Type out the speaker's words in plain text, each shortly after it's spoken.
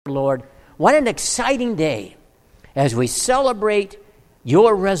Lord, what an exciting day as we celebrate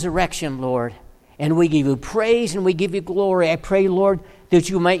your resurrection, Lord. And we give you praise and we give you glory. I pray, Lord, that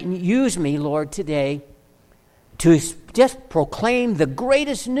you might use me, Lord, today to just proclaim the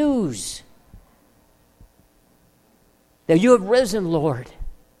greatest news that you have risen, Lord.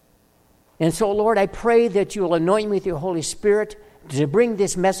 And so, Lord, I pray that you will anoint me with your Holy Spirit to bring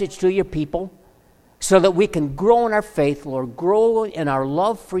this message to your people so that we can grow in our faith, Lord, grow in our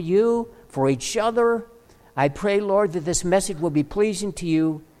love for you, for each other. I pray, Lord, that this message will be pleasing to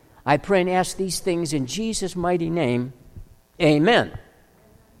you. I pray and ask these things in Jesus' mighty name. Amen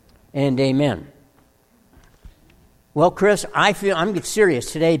and amen. Well, Chris, I'm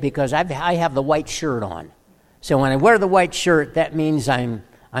serious today because I have the white shirt on. So when I wear the white shirt, that means I'm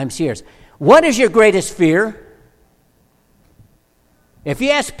serious. What is your greatest fear? If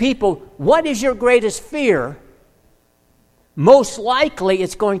you ask people, what is your greatest fear? Most likely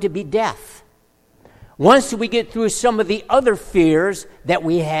it's going to be death. Once we get through some of the other fears that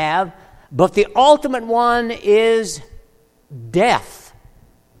we have, but the ultimate one is death.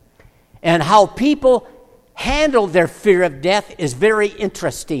 And how people handle their fear of death is very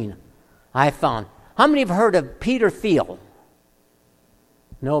interesting, I found. How many have heard of Peter Thiel?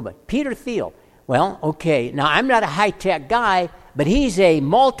 Nobody. Peter Thiel. Well, okay, now I'm not a high-tech guy, but he's a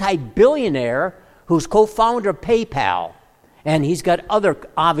multi-billionaire who's co-founder of PayPal. And he's got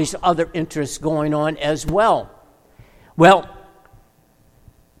other interests going on as well. Well,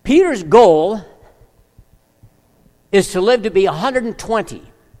 Peter's goal is to live to be 120.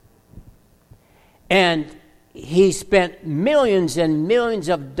 And he spent millions and millions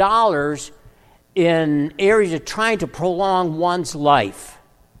of dollars in areas of trying to prolong one's life.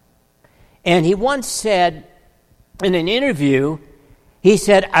 And he once said in an interview, he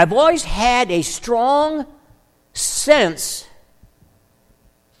said, I've always had a strong sense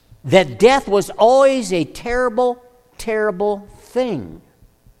that death was always a terrible, terrible thing.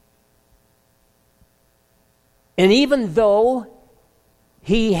 And even though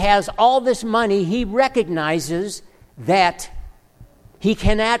he has all this money, he recognizes that he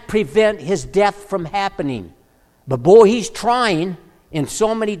cannot prevent his death from happening. But boy, he's trying in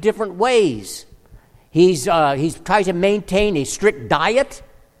so many different ways. He's trying to maintain a strict diet.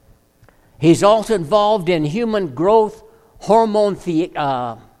 He's also involved in human growth hormone therapy.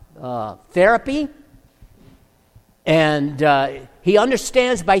 And he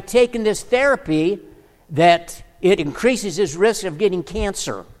understands by taking this therapy that it increases his risk of getting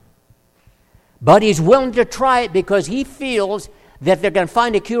cancer. But he's willing to try it because he feels that they're going to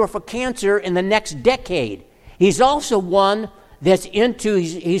find a cure for cancer in the next decade. He's also one that's into,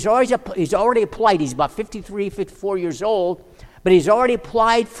 he's already applied, he's about 53, 54 years old, but he's already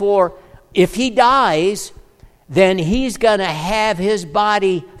applied for, if he dies, then he's going to have his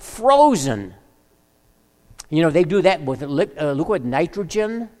body frozen. You know, they do that with liquid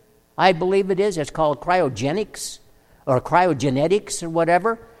nitrogen, I believe it is. It's called cryogenics or cryogenetics or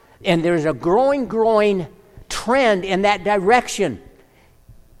whatever. And there's a growing trend in that direction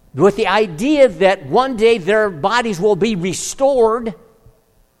with the idea that one day their bodies will be restored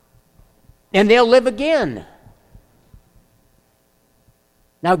and they'll live again.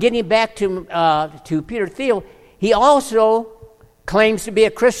 Now, getting back to Peter Thiel, he also claims to be a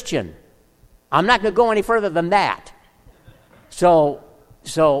Christian. I'm not going to go any further than that. So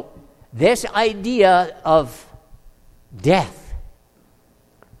this idea of death.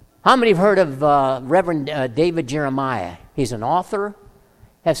 How many have heard of Reverend David Jeremiah? He's an author,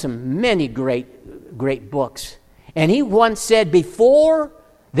 has many great books. And he once said, before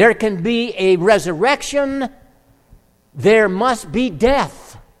there can be a resurrection, there must be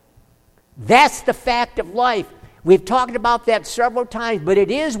death. That's the fact of life. We've talked about that several times, but it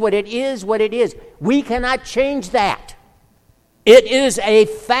is what it is, what it is. We cannot change that. It is a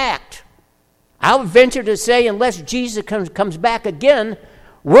fact. I would venture to say, unless Jesus comes back again,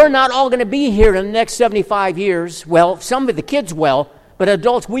 we're not all going to be here in the next 75 years. Well, some of the kids will, but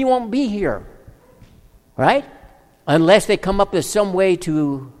adults, we won't be here. Right? Unless they come up with some way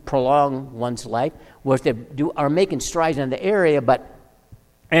to prolong one's life, which they are making strides in the area, but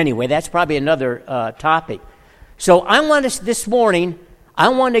anyway, that's probably another topic. So this morning, I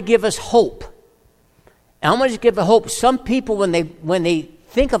want to give us hope. I want to give a hope. Some people, when they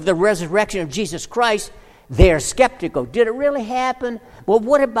think of the resurrection of Jesus Christ, they are skeptical. Did it really happen? Well,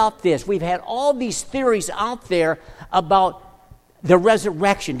 what about this? We've had all these theories out there about the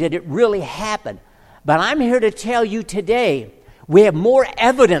resurrection. Did it really happen? But I'm here to tell you today, we have more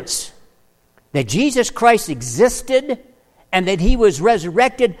evidence that Jesus Christ existed and that he was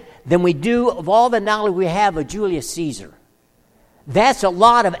resurrected than we do of all the knowledge we have of Julius Caesar. That's a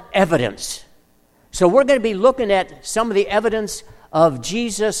lot of evidence. So we're going to be looking at some of the evidence of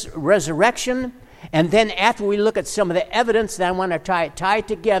Jesus' resurrection, and then after we look at some of the evidence, then I want to tie it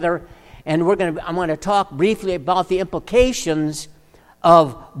together, and I'm going to talk briefly about the implications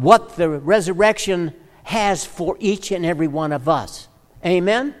of what the resurrection has for each and every one of us.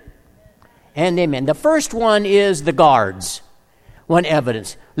 Amen? And amen. The first one is the guards. One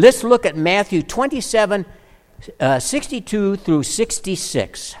evidence. Let's look at Matthew 27, 62 through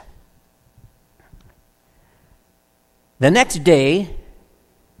 66. The next day,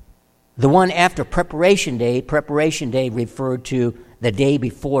 the one after preparation day referred to the day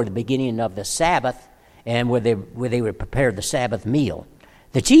before the beginning of the Sabbath, and where they would prepare the Sabbath meal.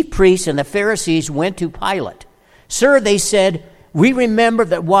 The chief priests and the Pharisees went to Pilate. Sir, they said, we remember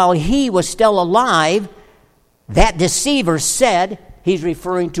that while he was still alive, that deceiver said, he's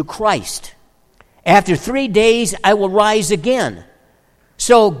referring to Christ, after 3 days I will rise again.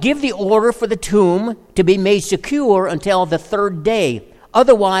 So give the order for the tomb to be made secure until the third day.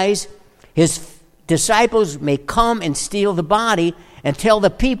 Otherwise, his disciples may come and steal the body and tell the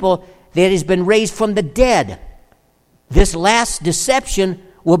people that it has been raised from the dead. This last deception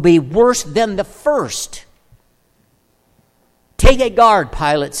will be worse than the first. Take a guard,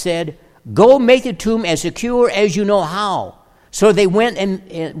 Pilate said. Go make the tomb as secure as you know how. So they went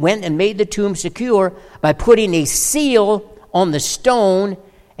and made the tomb secure by putting a seal on the stone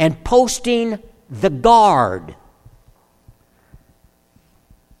and posting the guard.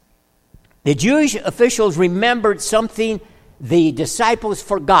 The Jewish officials remembered something the disciples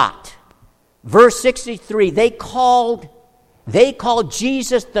forgot. Verse 63, they called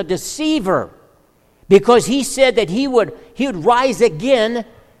Jesus the deceiver, because he said that he would rise again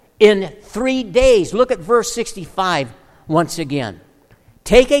in 3 days. Look at verse 65 once again.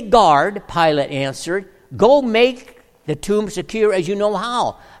 Take a guard, Pilate answered. Go make the tomb secure as you know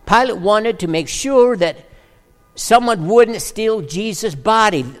how. Pilate wanted to make sure that someone wouldn't steal Jesus'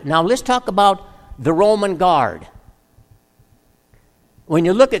 body. Now let's talk about the Roman guard. When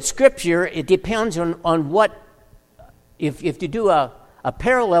you look at Scripture, it depends on what, if you do a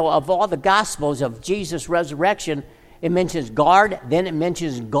parallel of all the Gospels of Jesus' resurrection, it mentions guard, then it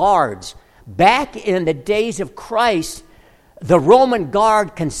mentions guards. Back in the days of Christ, the Roman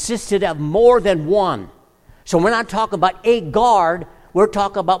guard consisted of more than one. So we're not talking about a guard, we're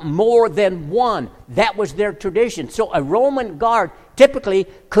talking about more than one. That was their tradition. So a Roman guard typically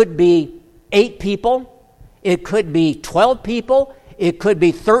could be 8 people, it could be 12 people, it could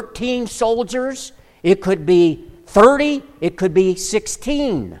be 13 soldiers, it could be 30, it could be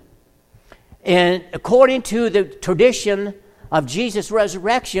 16. And according to the tradition of Jesus'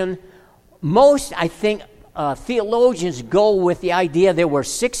 resurrection, most, I think, theologians go with the idea there were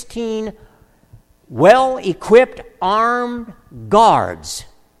 16 well-equipped, armed guards.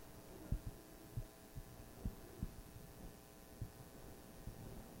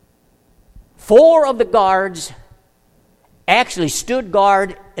 Four of the guards actually stood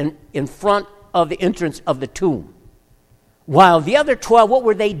guard in front of the entrance of the tomb. While the other 12, what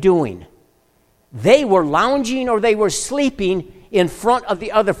were they doing? They were lounging or they were sleeping in front of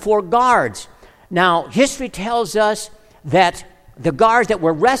the other 4 guards. Now, history tells us that the guards that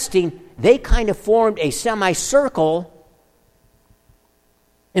were resting, they kind of formed a semicircle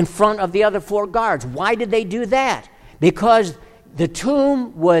in front of the other 4 guards. Why did they do that? Because the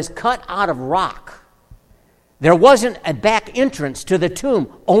tomb was cut out of rock. There wasn't a back entrance to the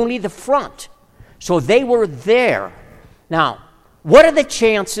tomb, only the front. So they were there. Now, what are the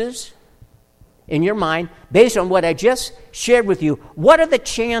chances, in your mind, based on what I just shared with you, what are the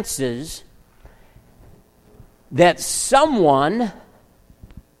chances that someone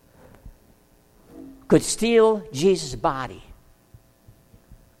could steal Jesus' body?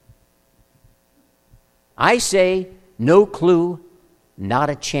 I say, no clue, not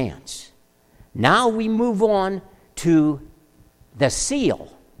a chance. Now we move on to the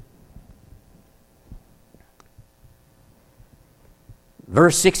seal.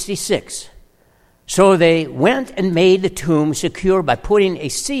 Verse 66. So they went and made the tomb secure by putting a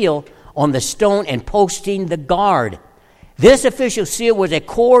seal on the stone and posting the guard. This official seal was a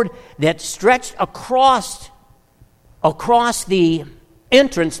cord that stretched across the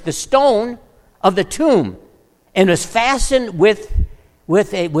entrance, the stone of the tomb, and was fastened with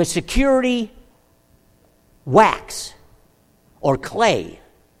security wax or clay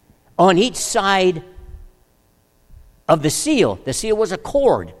on each side of the seal. The seal was a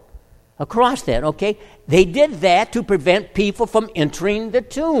cord across that, okay? They did that to prevent people from entering the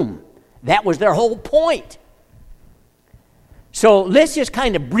tomb. That was their whole point. So let's just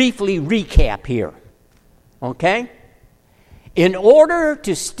kind of briefly recap here, okay? In order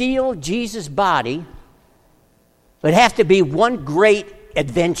to steal Jesus' body, it would have to be one great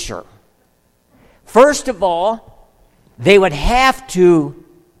adventure. First of all, they would have to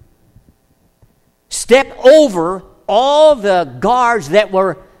step over all the guards that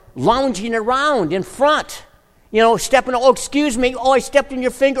were lounging around in front. Stepping, oh, excuse me, oh, I stepped in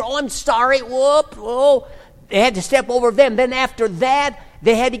your finger, oh, I'm sorry, whoop, oh. They had to step over them. Then after that,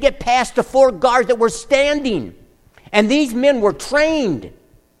 they had to get past the 4 guards that were standing. And these men were trained.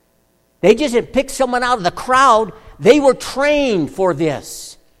 They just didn't pick someone out of the crowd. They were trained for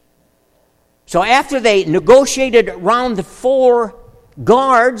this. So after they negotiated around the 4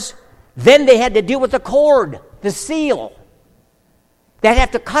 guards, then they had to deal with the cord, the seal. They'd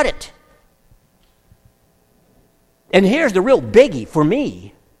have to cut it. And here's the real biggie for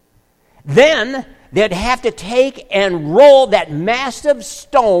me. Then they'd have to take and roll that massive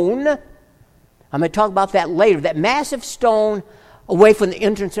stone. I'm going to talk about that later. That massive stone away from the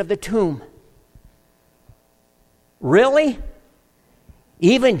entrance of the tomb. Really?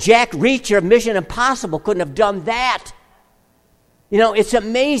 Even Jack Reacher of Mission Impossible couldn't have done that. It's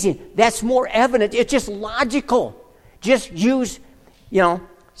amazing. That's more evident. It's just logical. Just use, God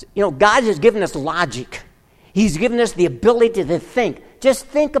has given us logic. He's given us the ability to think. Just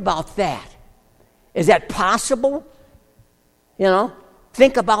think about that. Is that possible?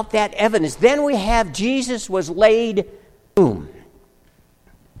 Think about that evidence. Then we have Jesus was laid in the tomb.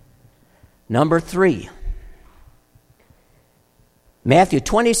 Number 3. Matthew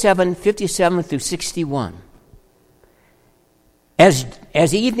 27:57 through 61.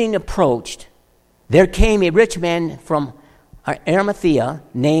 As evening approached, there came a rich man from Arimathea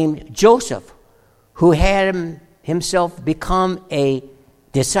named Joseph, who had himself become a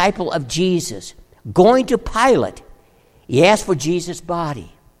disciple of Jesus. Going to Pilate, he asked for Jesus'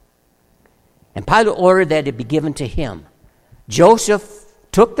 body. And Pilate ordered that it be given to him. Joseph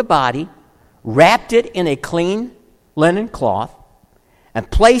took the body, wrapped it in a clean linen cloth, and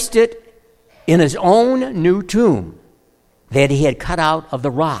placed it in his own new tomb that he had cut out of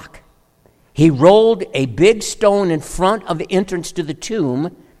the rock. He rolled a big stone in front of the entrance to the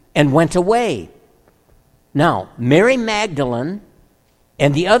tomb and went away. Now, Mary Magdalene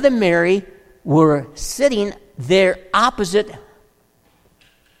and the other Mary were sitting there opposite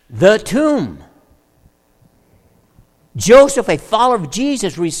the tomb. Joseph, a follower of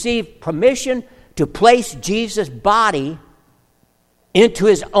Jesus, received permission to place Jesus' body into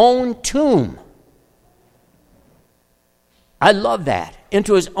his own tomb. I love that.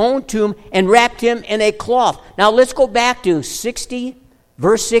 Into his own tomb and wrapped him in a cloth. Now let's go back to 60,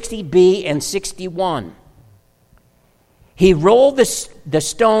 verse 60b and 61. He rolled the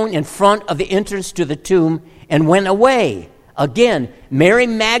stone in front of the entrance to the tomb and went away. Again, Mary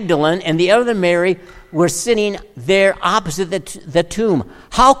Magdalene and the other Mary were sitting there opposite the tomb.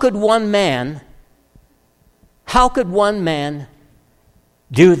 How could one man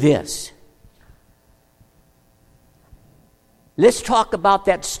do this? Let's talk about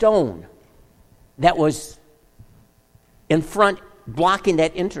that stone that was in front, blocking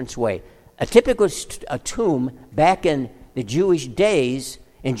that entranceway. A typical tomb back in the Jewish days,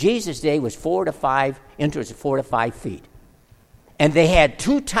 in Jesus' day, was 4 to 5 feet. And they had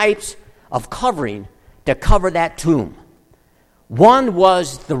 2 types of covering to cover that tomb. One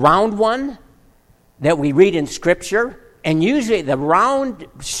was the round one that we read in Scripture, and usually the round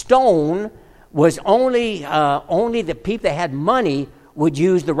stone was only the people that had money would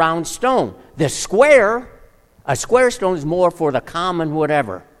use the round stone. A square stone is more for the common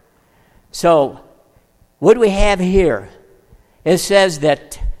whatever. So what do we have here? It says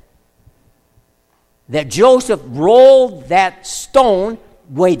that Joseph rolled that stone,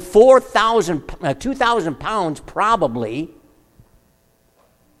 weighed 2,000 pounds probably.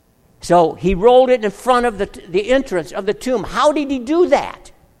 So he rolled it in front of the entrance of the tomb. How did he do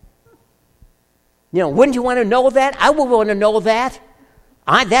that? Wouldn't you want to know that? I would want to know that.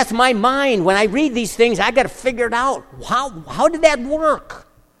 That's my mind. When I read these things, I got to figure it out. How did that work?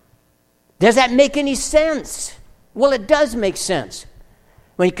 Does that make any sense? Well, it does make sense.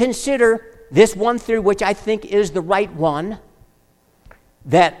 When you consider this one theory, which I think is the right one,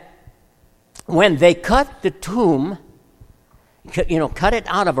 that when they cut the tomb, cut it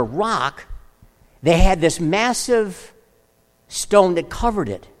out of a rock, they had this massive stone that covered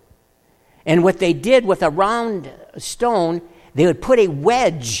it. And what they did with a round stone, they would put a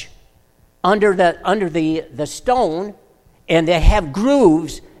wedge under the stone, and they have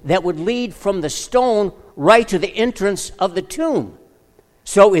grooves that would lead from the stone right to the entrance of the tomb.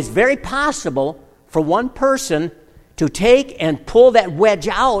 So it's very possible for one person to take and pull that wedge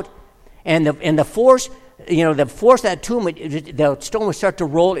out, and the force the force of that tomb, the stone would start to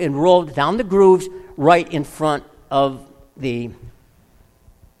roll down the grooves right in front of the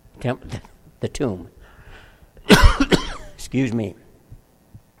tomb. Excuse me.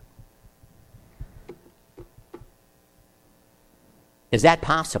 Is that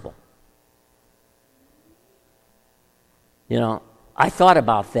possible? I thought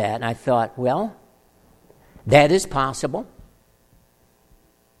about that, and I thought, well, that is possible.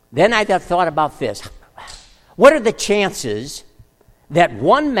 Then I thought about this. What are the chances that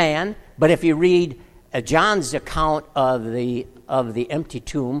one man, but if you read John's account of the empty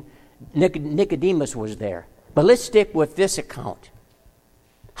tomb, Nicodemus was there. But let's stick with this account.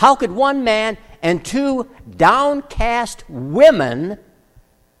 How could one man and two downcast women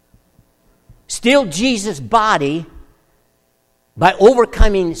steal Jesus' body by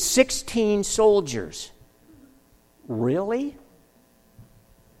overcoming 16 soldiers? Really?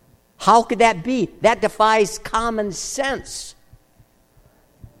 How could that be? That defies common sense.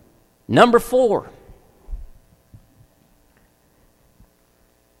 Number 4.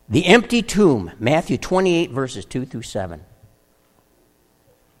 The empty tomb, Matthew 28, verses 2 through 7.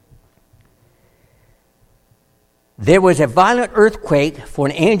 There was a violent earthquake, for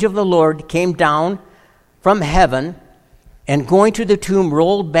an angel of the Lord came down from heaven, and going to the tomb,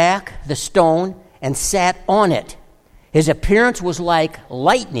 rolled back the stone and sat on it. His appearance was like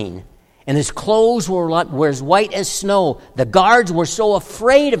lightning, and his clothes were as white as snow. The guards were so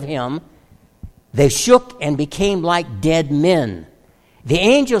afraid of him, they shook and became like dead men. The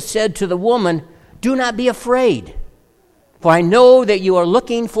angel said to the woman, "Do not be afraid, for I know that you are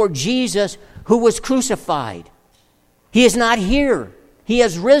looking for Jesus who was crucified. He is not here. He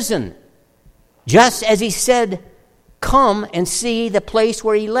has risen. Just as he said, come and see the place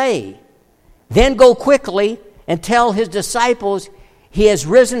where he lay. Then go quickly and tell his disciples he has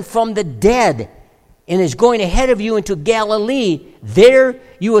risen from the dead and is going ahead of you into Galilee. There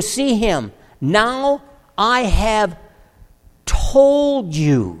you will see him. Now I have told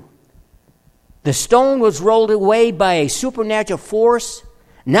you." The stone was rolled away by a supernatural force,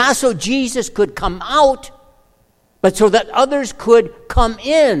 not so Jesus could come out, but so that others could come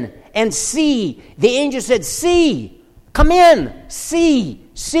in and see. The angel said, "See, come in, see.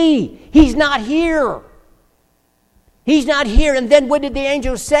 He's not here. He's not here." And then what did the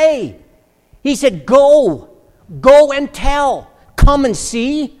angel say? He said, go and tell. Come and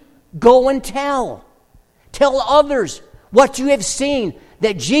see, go and tell. Tell others what you have seen,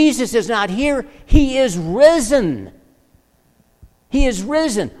 that Jesus is not here. He is risen. He is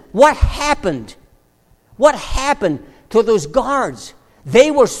risen. What happened? What happened to those guards? They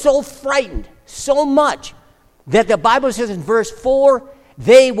were so frightened, so much, that the Bible says in verse 4,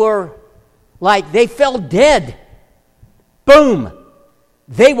 they were like, they fell dead. Boom.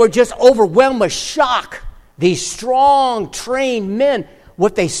 They were just overwhelmed with shock. These strong, trained men,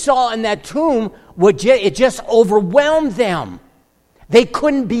 what they saw in that tomb, it just overwhelmed them. They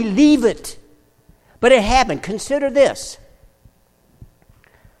couldn't believe it. But it happened. Consider this.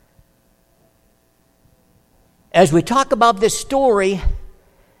 As we talk about this story,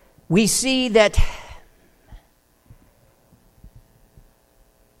 we see that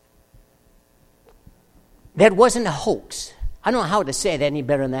that wasn't a hoax. I don't know how to say it any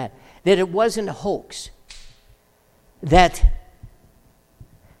better than that. That it wasn't a hoax. That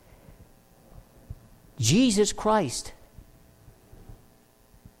Jesus Christ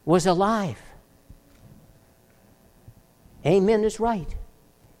was alive. Amen is right.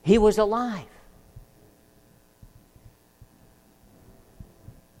 He was alive.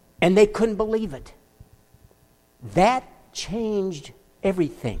 And they couldn't believe it. That changed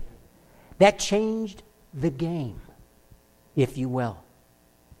everything. That changed the game, if you will.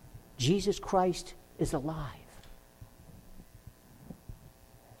 Jesus Christ is alive.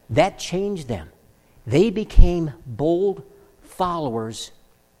 That changed them. They became bold followers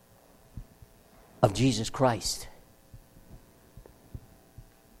of Jesus Christ.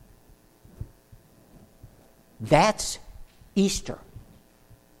 That's Easter.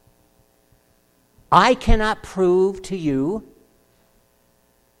 I cannot prove to you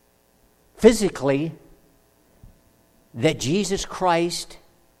physically that Jesus Christ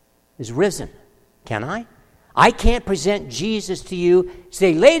is risen. Can I? I can't present Jesus to you,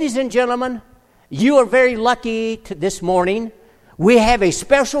 say, ladies and gentlemen, you are very lucky this morning. We have a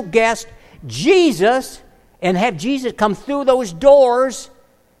special guest, Jesus, and have Jesus come through those doors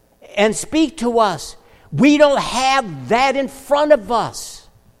and speak to us. We don't have that in front of us.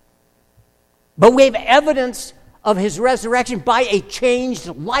 But we have evidence of his resurrection by a changed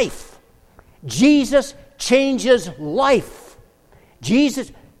life. Jesus changes life.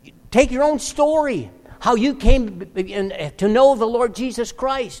 Jesus, take your own story. how you came to know the Lord Jesus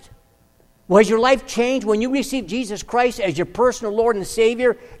Christ. Was your life changed when you received Jesus Christ as your personal Lord and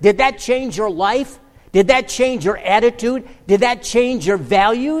Savior? Did that change your life? Did that change your attitude? Did that change your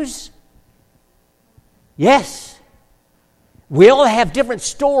values? Yes. We all have different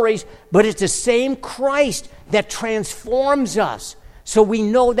stories, but it's the same Christ that transforms us. So we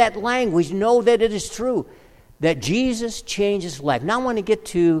know that language, know that it is true, that Jesus changes life. Now I want to get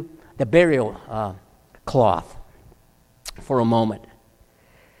to the burial cloth for a moment.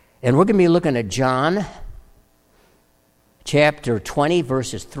 And we're going to be looking at John chapter 20,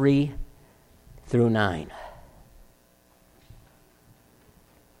 verses 3 through 9.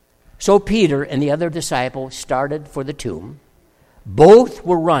 So Peter and the other disciple started for the tomb. Both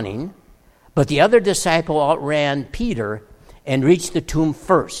were running, but the other disciple outran Peter and reached the tomb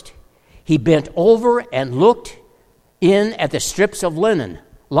first. He bent over and looked in at the strips of linen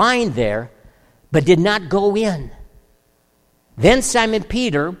lying there, but did not go in. Then Simon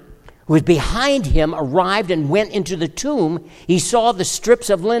Peter, who was behind him, arrived and went into the tomb. He saw the strips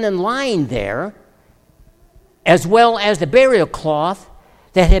of linen lying there, as well as the burial cloth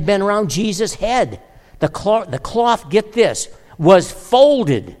that had been around Jesus' head. The cloth, get this, was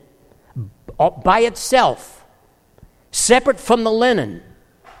folded by itself, separate from the linen.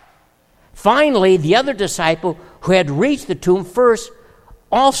 Finally, the other disciple who had reached the tomb first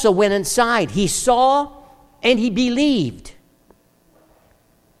also went inside. He saw and he believed.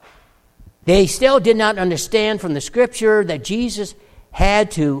 They still did not understand from the scripture that Jesus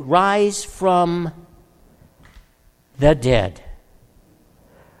had to rise from the dead.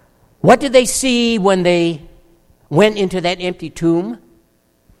 What did they see when they went into that empty tomb?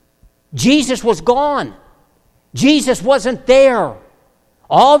 Jesus was gone. Jesus wasn't there.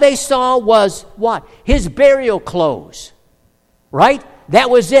 All they saw was what? His burial clothes. Right? That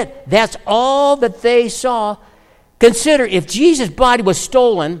was it. That's all that they saw. Consider, if Jesus' body was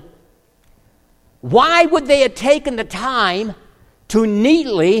stolen, why would they have taken the time to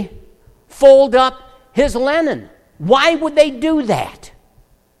neatly fold up his linen? Why would they do that?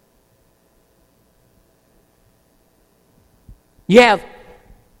 You have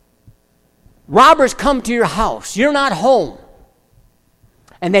robbers come to your house. You're not home.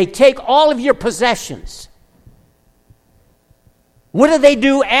 And they take all of your possessions. What do they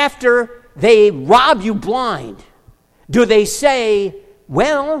do after they rob you blind? Do they say,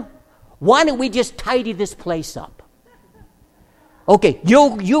 well, why don't we just tidy this place up? Okay,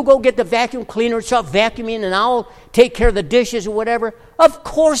 you go get the vacuum cleaner and start vacuuming and I'll take care of the dishes or whatever. Of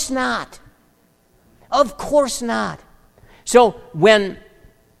course not. Of course not. So when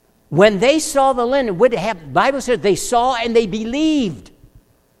they saw the linen, what happened? The Bible says they saw and they believed.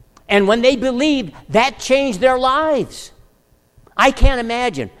 And when they believed, that changed their lives. I can't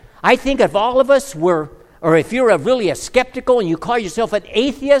imagine. I think if all of us were, or if you're really a skeptical and you call yourself an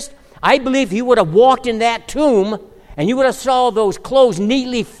atheist, I believe you would have walked in that tomb and you would have saw those clothes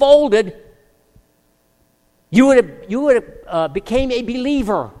neatly folded. You would have became a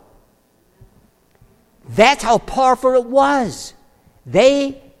believer. That's how powerful it was.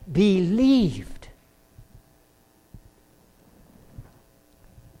 They believed.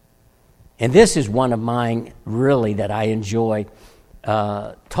 And this is one of mine, really, that I enjoy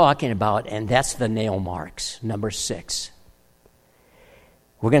talking about, and that's the nail marks, number 6.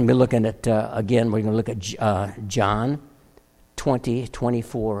 We're going to be looking at, again, we're going to look at John 20,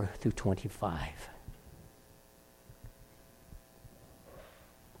 24 through 25.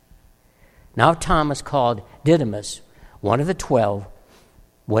 Now Thomas, called Didymus, one of the 12,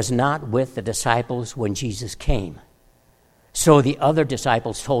 was not with the disciples when Jesus came. So the other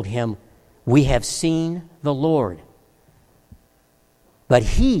disciples told him, "We have seen the Lord." But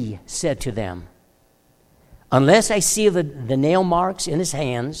he said to them, "Unless I see the nail marks in his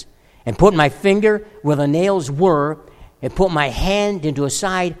hands, and put my finger where the nails were, and put my hand into his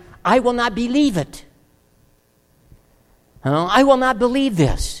side, I will not believe it." I will not believe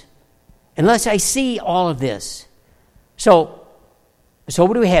this unless I see all of this. So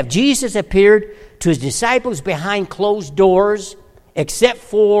what do we have? Jesus appeared to his disciples behind closed doors, except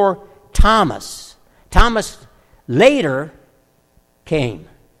for Thomas. Thomas later came.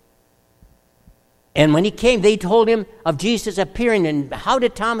 And when he came, they told him of Jesus appearing. And how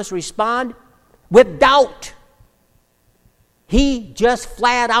did Thomas respond? With doubt. He just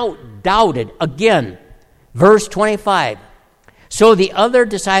flat out doubted. Again, verse 25. So the other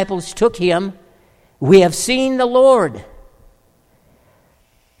disciples took him. "We have seen the Lord."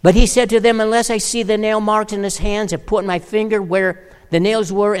 But he said to them, "Unless I see the nail marks in his hands and put my finger where the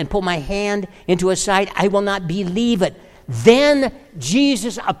nails were and put my hand into his side, I will not believe it." Then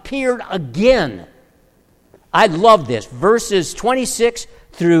Jesus appeared again I love this. Verses 26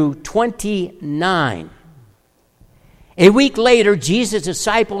 through 29. A week later, Jesus'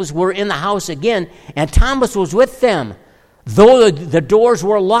 disciples were in the house again, and Thomas was with them. Though the doors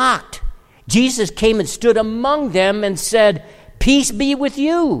were locked, Jesus came and stood among them and said, "Peace be with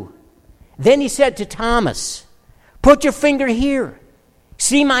you." Then he said to Thomas, "Put your finger here.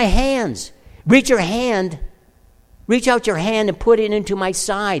 See my hands. Reach out your hand and put it into my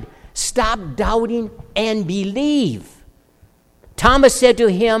side. Stop doubting and believe." Thomas said to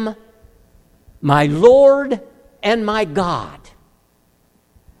him, "My Lord and my God."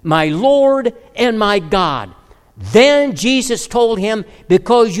 My Lord and my God. Then Jesus told him,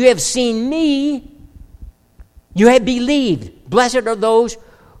 "Because you have seen me, you have believed. Blessed are those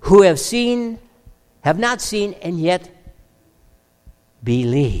who have not seen, and yet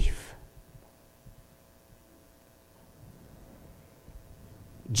believe."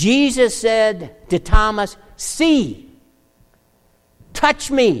 Jesus said to Thomas, "See,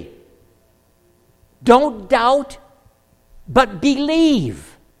 touch me. Don't doubt, but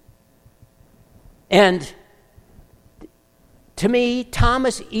believe." And to me,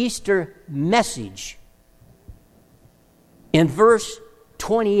 Thomas' Easter message in verse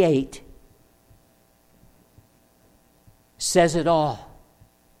 28 says it all.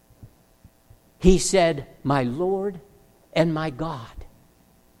 He said, "My Lord and my God."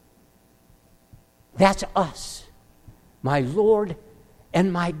 That's us. My Lord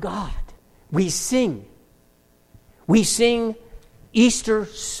and my God. We sing. We sing Easter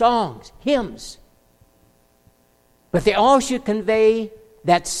songs, hymns. But they all should convey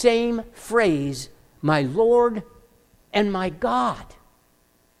that same phrase, my Lord and my God.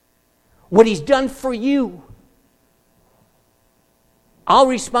 What he's done for you. Our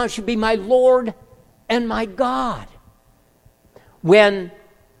response should be, my Lord and my God. When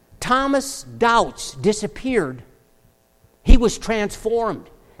Thomas' doubts disappeared, he was transformed.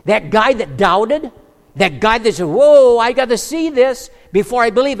 That guy that doubted, that guy that said, "Whoa, I got to see this before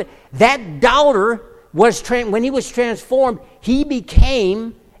I believe it," that doubter was, when he was transformed, he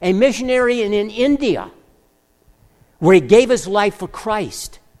became a missionary in India, where he gave his life for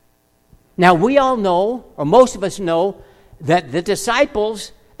Christ. Now, we all know, or most of us know, that the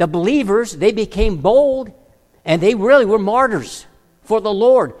disciples, the believers, they became bold, and they really were martyrs for the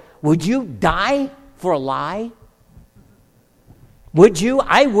Lord. Would you die for a lie? Would you?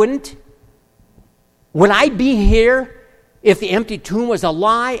 I wouldn't. Would I be here if the empty tomb was a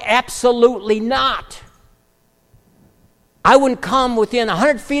lie? Absolutely not. I wouldn't come within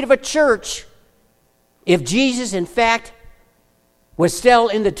 100 feet of a church if Jesus, in fact, was still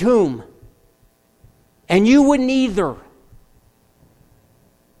in the tomb. And you wouldn't either.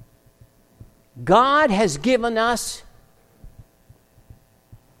 God has given us,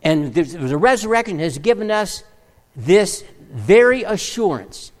 and the resurrection has given us this very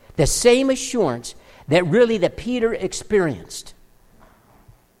assurance, the same assurance that Peter experienced.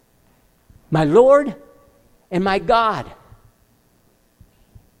 My Lord and my God.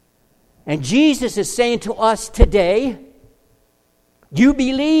 And Jesus is saying to us today, you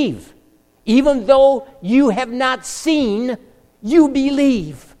believe. Even though you have not seen, you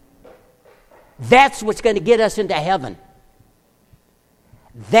believe. That's what's going to get us into heaven.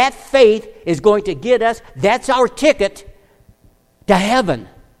 That faith is going to get us, that's our ticket to heaven.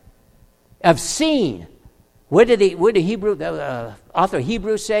 Of seeing. What did the author of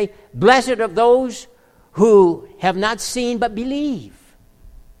Hebrews say? Blessed are those who have not seen but believe.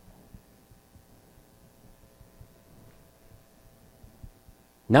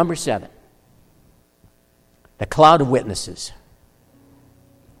 Number 7. The cloud of witnesses.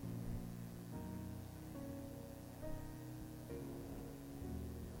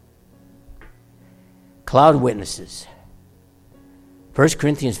 Cloud of witnesses. 1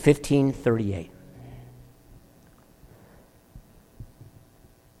 Corinthians 15:38.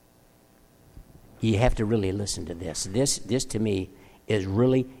 You have to really listen to this. This to me is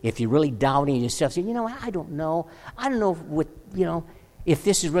really, if you're really doubting yourself, saying, I don't know. I don't know what, if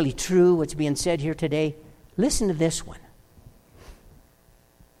this is really true, what's being said here today. Listen to this one.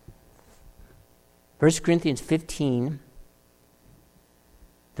 1 Corinthians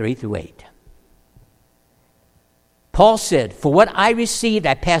 15:3-8. Paul said, "For what I received,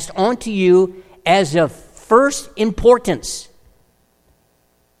 I passed on to you as of first importance,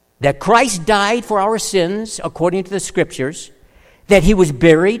 that Christ died for our sins according to the Scriptures, that he was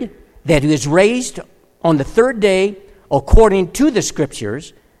buried, that he was raised on the third day according to the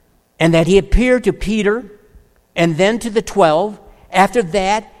Scriptures, and that he appeared to Peter and then to the 12. After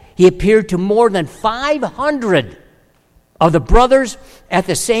that, he appeared to more than 500 of the brothers at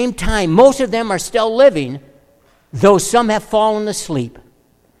the same time. Most of them are still living, though some have fallen asleep.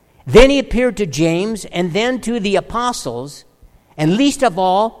 Then he appeared to James, and then to the apostles, and least of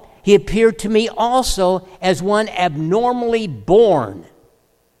all, he appeared to me also as one abnormally born.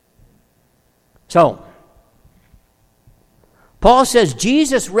 So, Paul says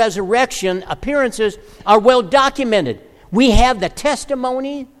Jesus' resurrection appearances are well documented. We have the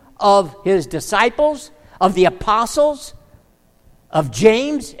testimony of his disciples, of the apostles, of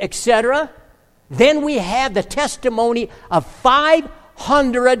James, etc. Then we have the testimony of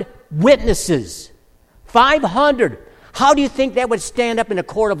 500 witnesses. 500. How do you think that would stand up in a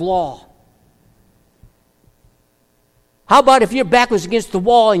court of law? How about if your back was against the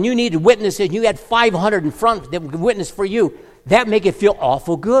wall and you needed witnesses and you had 500 in front that would witness for you? That would make it feel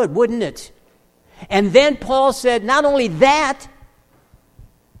awful good, wouldn't it? And then Paul said, not only that,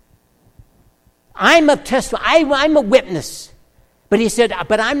 I'm a witness. But he said,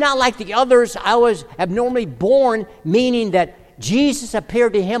 but I'm not like the others. I was abnormally born, meaning that Jesus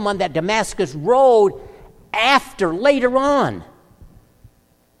appeared to him on that Damascus road later on.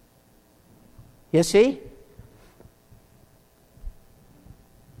 You see?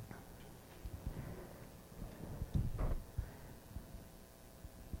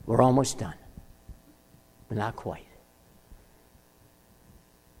 We're almost done, but not quite.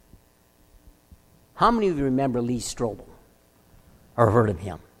 How many of you remember Lee Strobel or heard of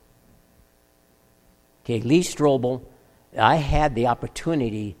him? Okay, Lee Strobel, I had the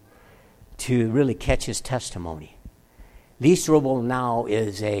opportunity to really catch his testimony. Lee Strobel now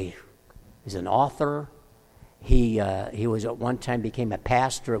is an author. He was at one time became a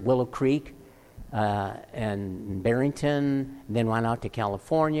pastor at Willow Creek and Barrington, then went out to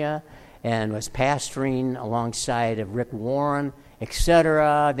California and was pastoring alongside of Rick Warren,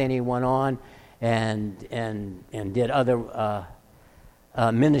 etc. Then he went on and did other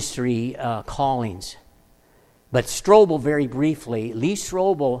ministry callings. But Strobel, very briefly, Lee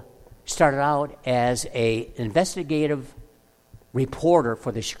Strobel started out as an investigative reporter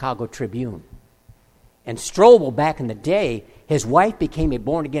for the Chicago Tribune. And Strobel, back in the day, his wife became a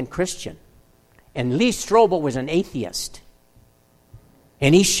born-again Christian. And Lee Strobel was an atheist.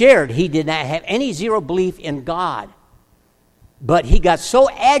 And he shared he did not have any zero belief in God. But he got so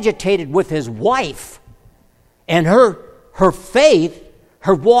agitated with his wife and her faith,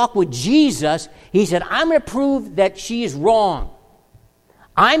 her walk with Jesus, he said, I'm going to prove that she is wrong.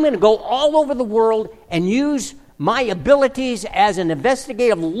 I'm going to go all over the world and use my abilities as an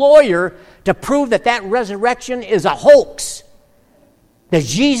investigative lawyer to prove that resurrection is a hoax. That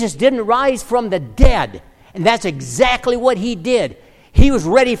Jesus didn't rise from the dead. And that's exactly what he did. He was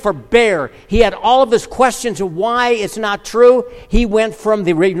ready for bear. He had all of his questions of why it's not true. He went from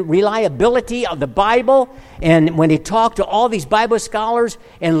the reliability of the Bible, and when he talked to all these Bible scholars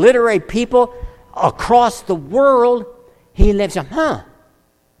and literary people across the world, he said,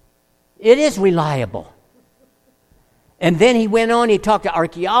 it is reliable. And then he went on, he talked to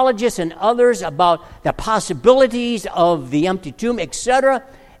archaeologists and others about the possibilities of the empty tomb, etc.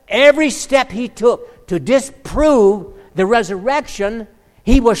 Every step he took to disprove the resurrection,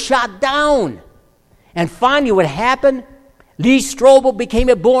 he was shot down. And finally what happened? Lee Strobel became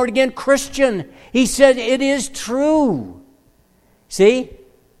a born-again Christian. He said, it is true. See?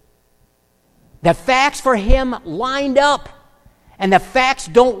 The facts for him lined up. And the facts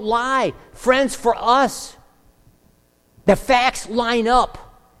don't lie. Friends, for us, the facts line up.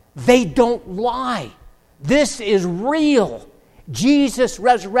 They don't lie. This is real. Jesus'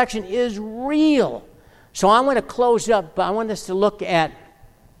 resurrection is real. So I want to close up, but I want us to look at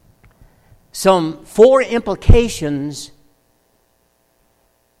some 4 implications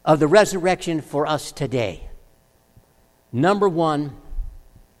of the resurrection for us today. Number 1,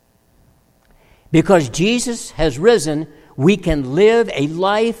 because Jesus has risen, we can live a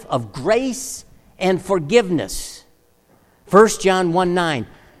life of grace and forgiveness. 1 John 1:9.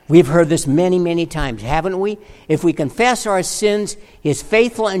 We've heard this many, many times, haven't we? If we confess our sins, He is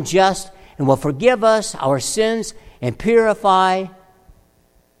faithful and just and will forgive us our sins and purify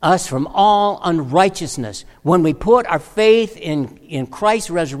us from all unrighteousness. When we put our faith in Christ's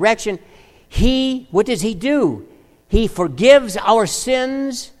resurrection, what does He do? He forgives our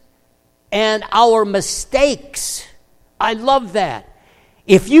sins and our mistakes. I love that.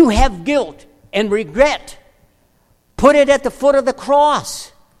 If you have guilt and regret, put it at the foot of the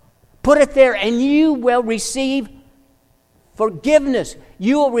cross. Put it there and you will receive forgiveness.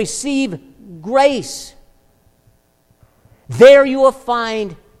 You will receive grace. There you will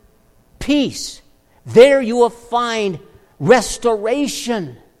find peace. There you will find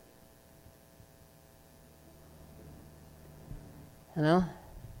restoration. You know?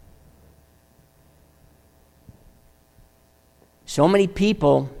 So many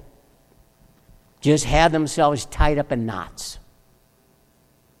people just have themselves tied up in knots.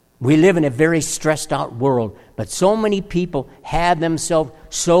 We live in a very stressed out world, but so many people have themselves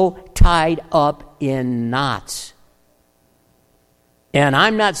so tied up in knots. And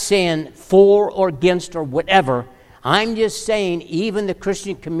I'm not saying for or against or whatever. I'm just saying even the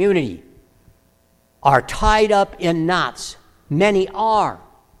Christian community are tied up in knots. Many are.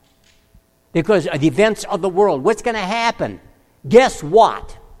 Because of the events of the world. What's going to happen? Guess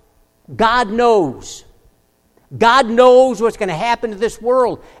what? God knows. God knows what's going to happen to this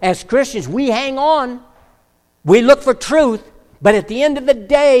world. As Christians, we hang on. We look for truth. But at the end of the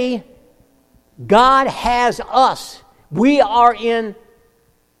day, God has us. We are in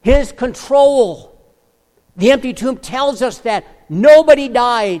His control. The empty tomb tells us that nobody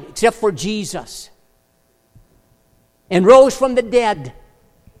died except for Jesus and rose from the dead.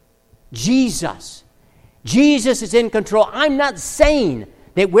 Jesus. Jesus is in control. I'm not saying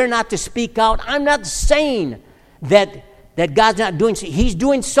that we're not to speak out. I'm not saying that God's not doing something. He's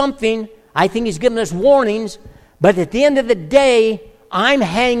doing something. I think He's giving us warnings. But at the end of the day, I'm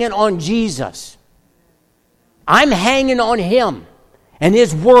hanging on Jesus. I'm hanging on Him and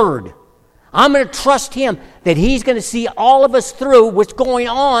His Word. I'm going to trust Him that He's going to see all of us through what's going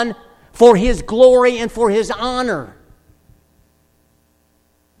on for His glory and for His honor.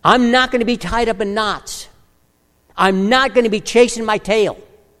 I'm not going to be tied up in knots. I'm not going to be chasing my tail.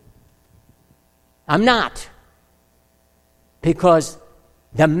 I'm not. Because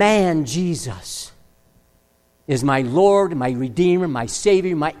the man, Jesus, is my Lord, my Redeemer, my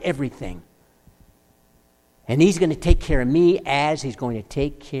Savior, my everything. And He's going to take care of me as He's going to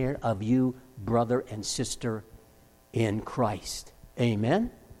take care of you, brother and sister in Christ.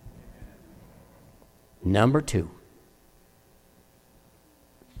 Amen? Number 2.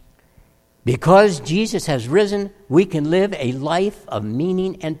 Because Jesus has risen, we can live a life of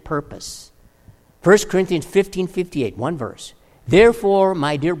meaning and purpose. 1 Corinthians 15:58, one verse. Therefore,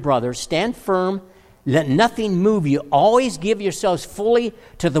 my dear brothers, stand firm. Let nothing move you. Always give yourselves fully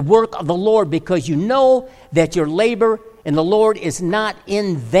to the work of the Lord, because you know that your labor in the Lord is not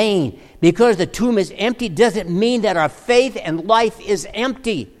in vain. Because the tomb is empty doesn't mean that our faith and life is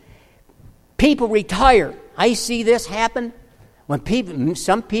empty. People retire. I see this happen when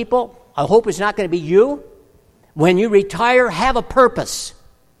some people, I hope it's not going to be you. When you retire, have a purpose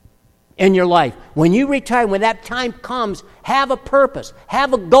in your life. When you retire, when that time comes, have a purpose,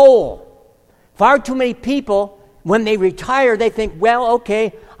 have a goal. Far too many people, when they retire, they think, well,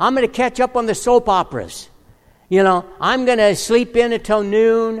 okay, I'm going to catch up on the soap operas. You know, I'm going to sleep in until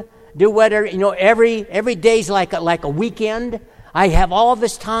noon, do whatever, you know, every day's like a weekend. I have all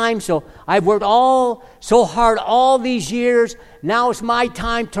this time, so I've worked so hard all these years. Now it's my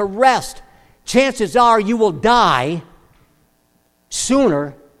time to rest. Chances are you will die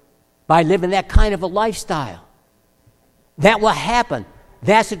sooner by living that kind of a lifestyle. That will happen.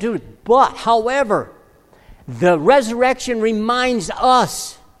 That's the truth. But, however, the resurrection reminds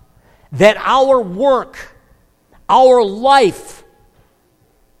us that our work, our life,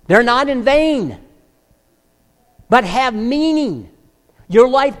 they're not in vain, but have meaning. Your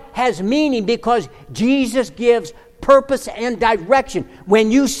life has meaning because Jesus gives purpose and direction.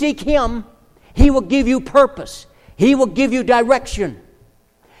 When you seek Him, He will give you purpose. He will give you direction.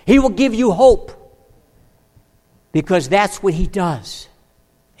 He will give you hope. Because that's what He does.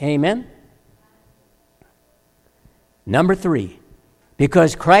 Amen? Number 3,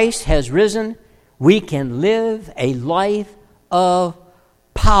 because Christ has risen, we can live a life of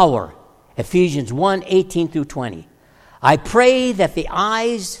power. Ephesians 1:18-20. I pray that the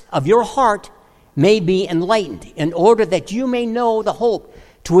eyes of your heart may be enlightened, in order that you may know the hope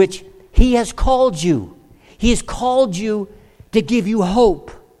to which He has called you. He has called you to give you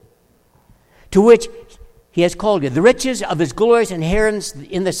hope, to which He has called you. The riches of His glorious inheritance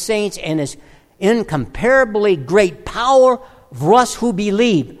in the saints and His incomparably great power for us who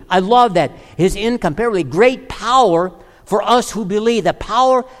believe. I love that. His incomparably great power for us who believe.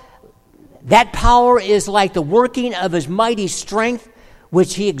 That power is like the working of His mighty strength,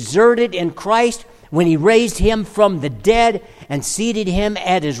 which He exerted in Christ when He raised Him from the dead and seated Him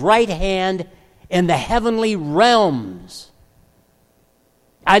at His right hand in the heavenly realms.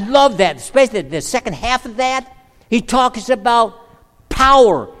 I love that, especially the second half of that. He talks about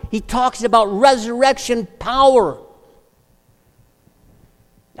power. He talks about resurrection power.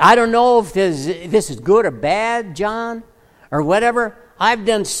 I don't know if this is good or bad, John, or whatever. I've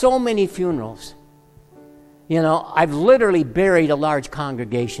done so many funerals. You know, I've literally buried a large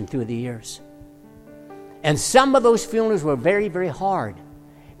congregation through the years. And some of those funerals were very, very hard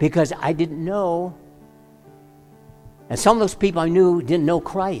because I didn't know And some of those people I knew didn't know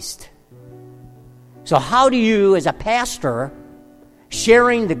Christ. So how do you, as a pastor,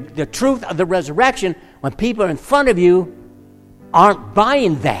 sharing the truth of the resurrection when people in front of you aren't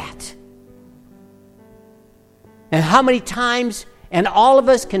buying that? And how many times, and all of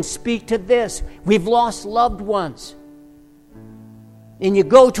us can speak to this, we've lost loved ones. And you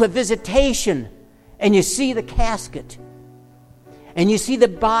go to a visitation and you see the casket and you see the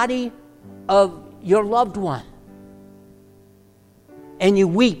body of your loved one. And you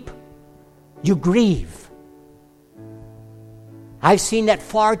weep. You grieve. I've seen that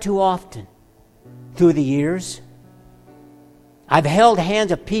far too often through the years. I've held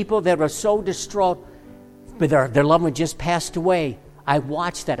hands of people that were so distraught, but their loved one just passed away. I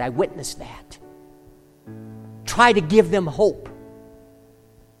watched that. I witnessed that. Try to give them hope.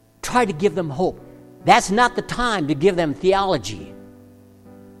 Try to give them hope. That's not the time to give them theology.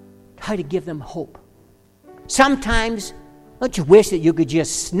 Try to give them hope. Sometimes, don't you wish that you could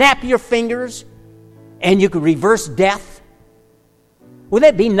just snap your fingers and you could reverse death? Would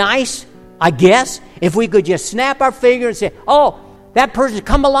that be nice, I guess, if we could just snap our finger and say, oh, that person,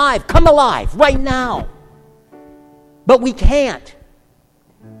 come alive right now. But we can't.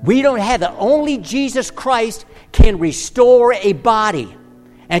 We don't have it. Only Jesus Christ can restore a body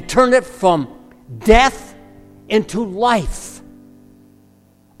and turn it from death into life.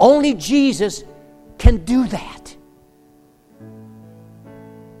 Only Jesus can do that.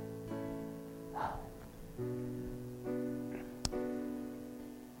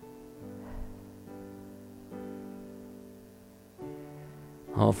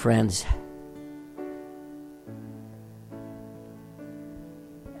 Oh, friends,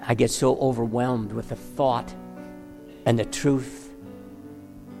 I get so overwhelmed with the thought and the truth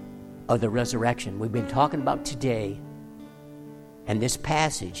of the resurrection. We've been talking about today, and this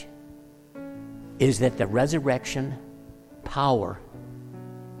passage is that the resurrection power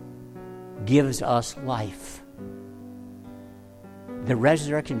gives us life. The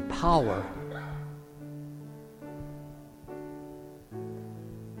resurrection power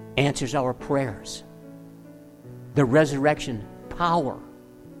answers our prayers. The resurrection power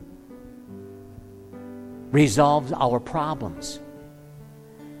resolves our problems.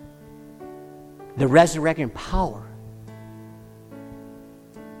 The resurrection power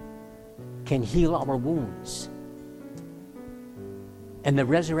can heal our wounds. And the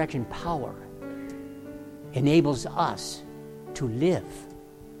resurrection power enables us to live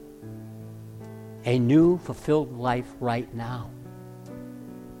a new, fulfilled life right now.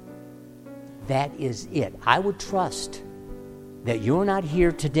 That is it. I would trust that you're not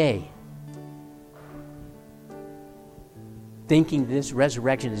here today thinking this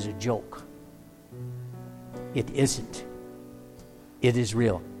resurrection is a joke. It isn't. It is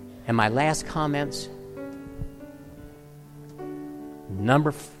real. And my last comments,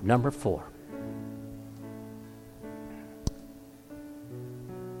 number 4.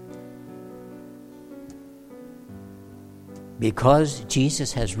 Because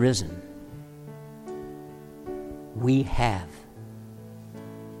Jesus has risen, we have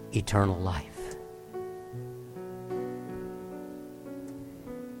eternal life.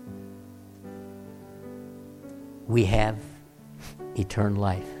 We have eternal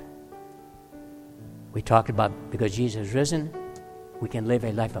life. We talked about because Jesus is risen, we can live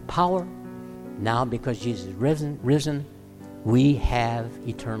a life of power. Now because Jesus is risen, we have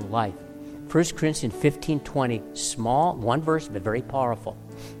eternal life. 1 Corinthians 15:20, small, one verse, but very powerful.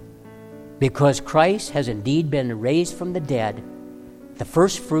 Because Christ has indeed been raised from the dead, the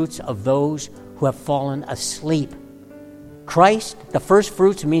first fruits of those who have fallen asleep. Christ, the first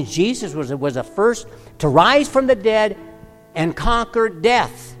fruits, means Jesus was the first to rise from the dead and conquer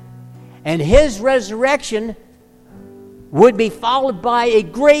death. And his resurrection would be followed by a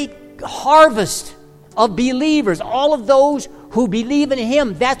great harvest of believers, all of those who believe in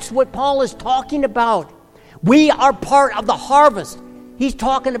him. That's what Paul is talking about. We are part of the harvest. He's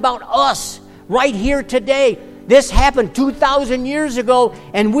talking about us right here today. This happened 2,000 years ago,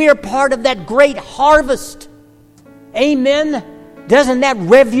 and we are part of that great harvest. Amen? Doesn't that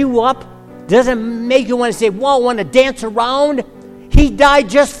rev you up? Doesn't make you want to say, well, I want to dance around? He died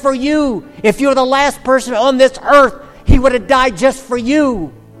just for you. If you're the last person on this earth, he would have died just for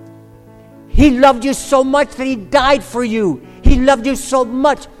you. He loved you so much that he died for you. He loved you so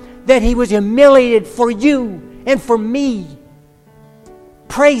much that he was humiliated for you and for me.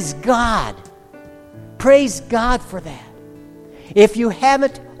 Praise God. Praise God for that. If you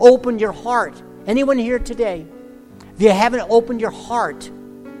haven't opened your heart, anyone here today, if you haven't opened your heart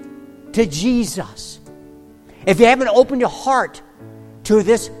to Jesus, if you haven't opened your heart to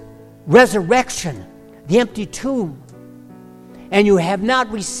this resurrection, the empty tomb, and you have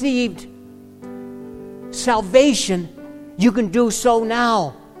not received salvation, you can do so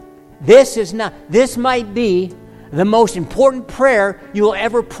now. This might be the most important prayer you will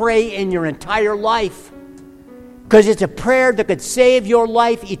ever pray in your entire life, because it's a prayer that could save your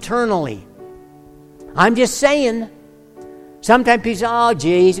life eternally. I'm just saying, sometimes people say, oh,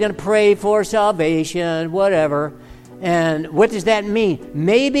 gee, he's going to pray for salvation, whatever. And what does that mean?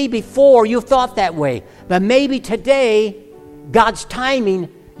 Maybe before you thought that way, but maybe today, God's timing,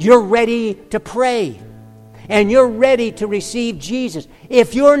 you're ready to pray. And you're ready to receive Jesus.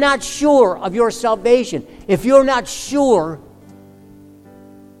 If you're not sure of your salvation, if you're not sure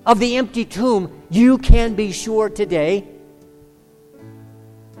of the empty tomb, you can be sure today.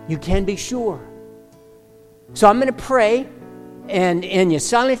 You can be sure. So I'm going to pray, and in the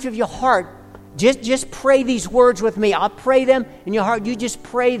silence of your heart, just pray these words with me. I'll pray them in your heart. You just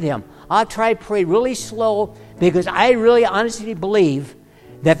pray them. I'll try to pray really slow, because I really honestly believe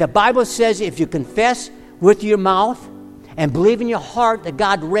that the Bible says if you confess with your mouth and believe in your heart that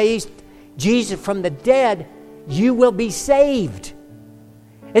God raised Jesus from the dead, you will be saved.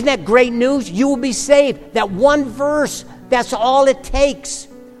 Isn't that great news? You will be saved. That one verse, that's all it takes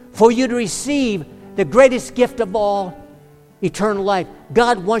for you to receive the greatest gift of all, eternal life.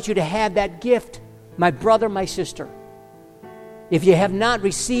 God wants you to have that gift, my brother, my sister. If you have not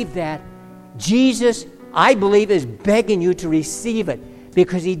received that, Jesus, I believe, is begging you to receive it,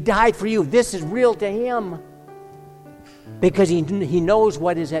 because he died for you. This is real to him, because he knows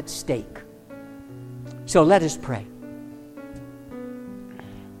what is at stake. So let us pray.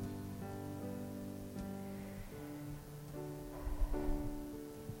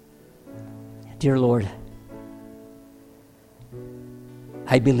 Dear Lord,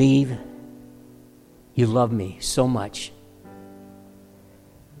 I believe you love me so much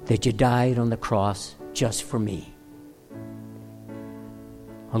that you died on the cross just for me.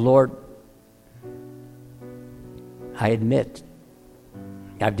 Oh, Lord, I admit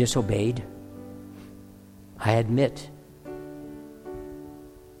I've disobeyed. I admit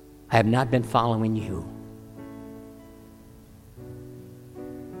I have not been following you.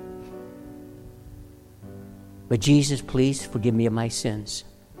 But Jesus, please forgive me of my sins.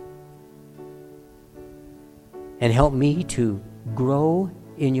 And help me to grow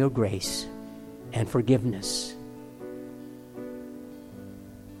in your grace and forgiveness.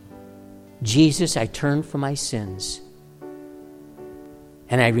 Jesus, I turn from my sins,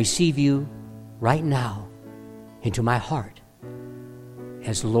 and I receive you right now into my heart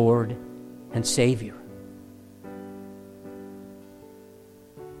as Lord and Savior.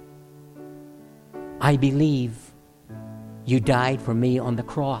 I believe you died for me on the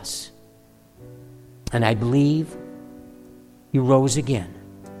cross, and I believe you rose again.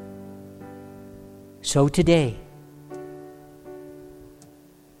 So today,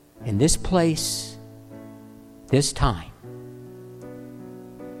 in this place, this time,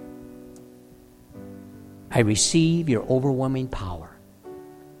 I receive your overwhelming power,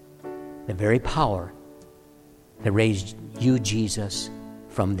 the very power that raised you, Jesus,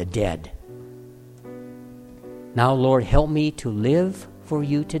 from the dead. Now, Lord, help me to live for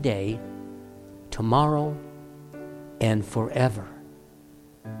you today, tomorrow, and forever.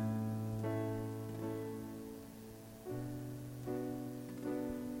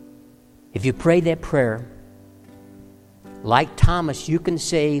 If you pray that prayer, like Thomas, you can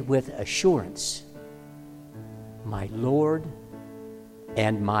say with assurance, my Lord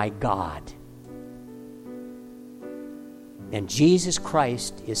and my God. And Jesus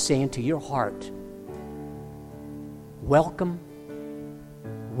Christ is saying to your heart, welcome,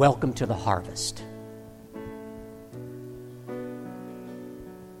 welcome to the harvest.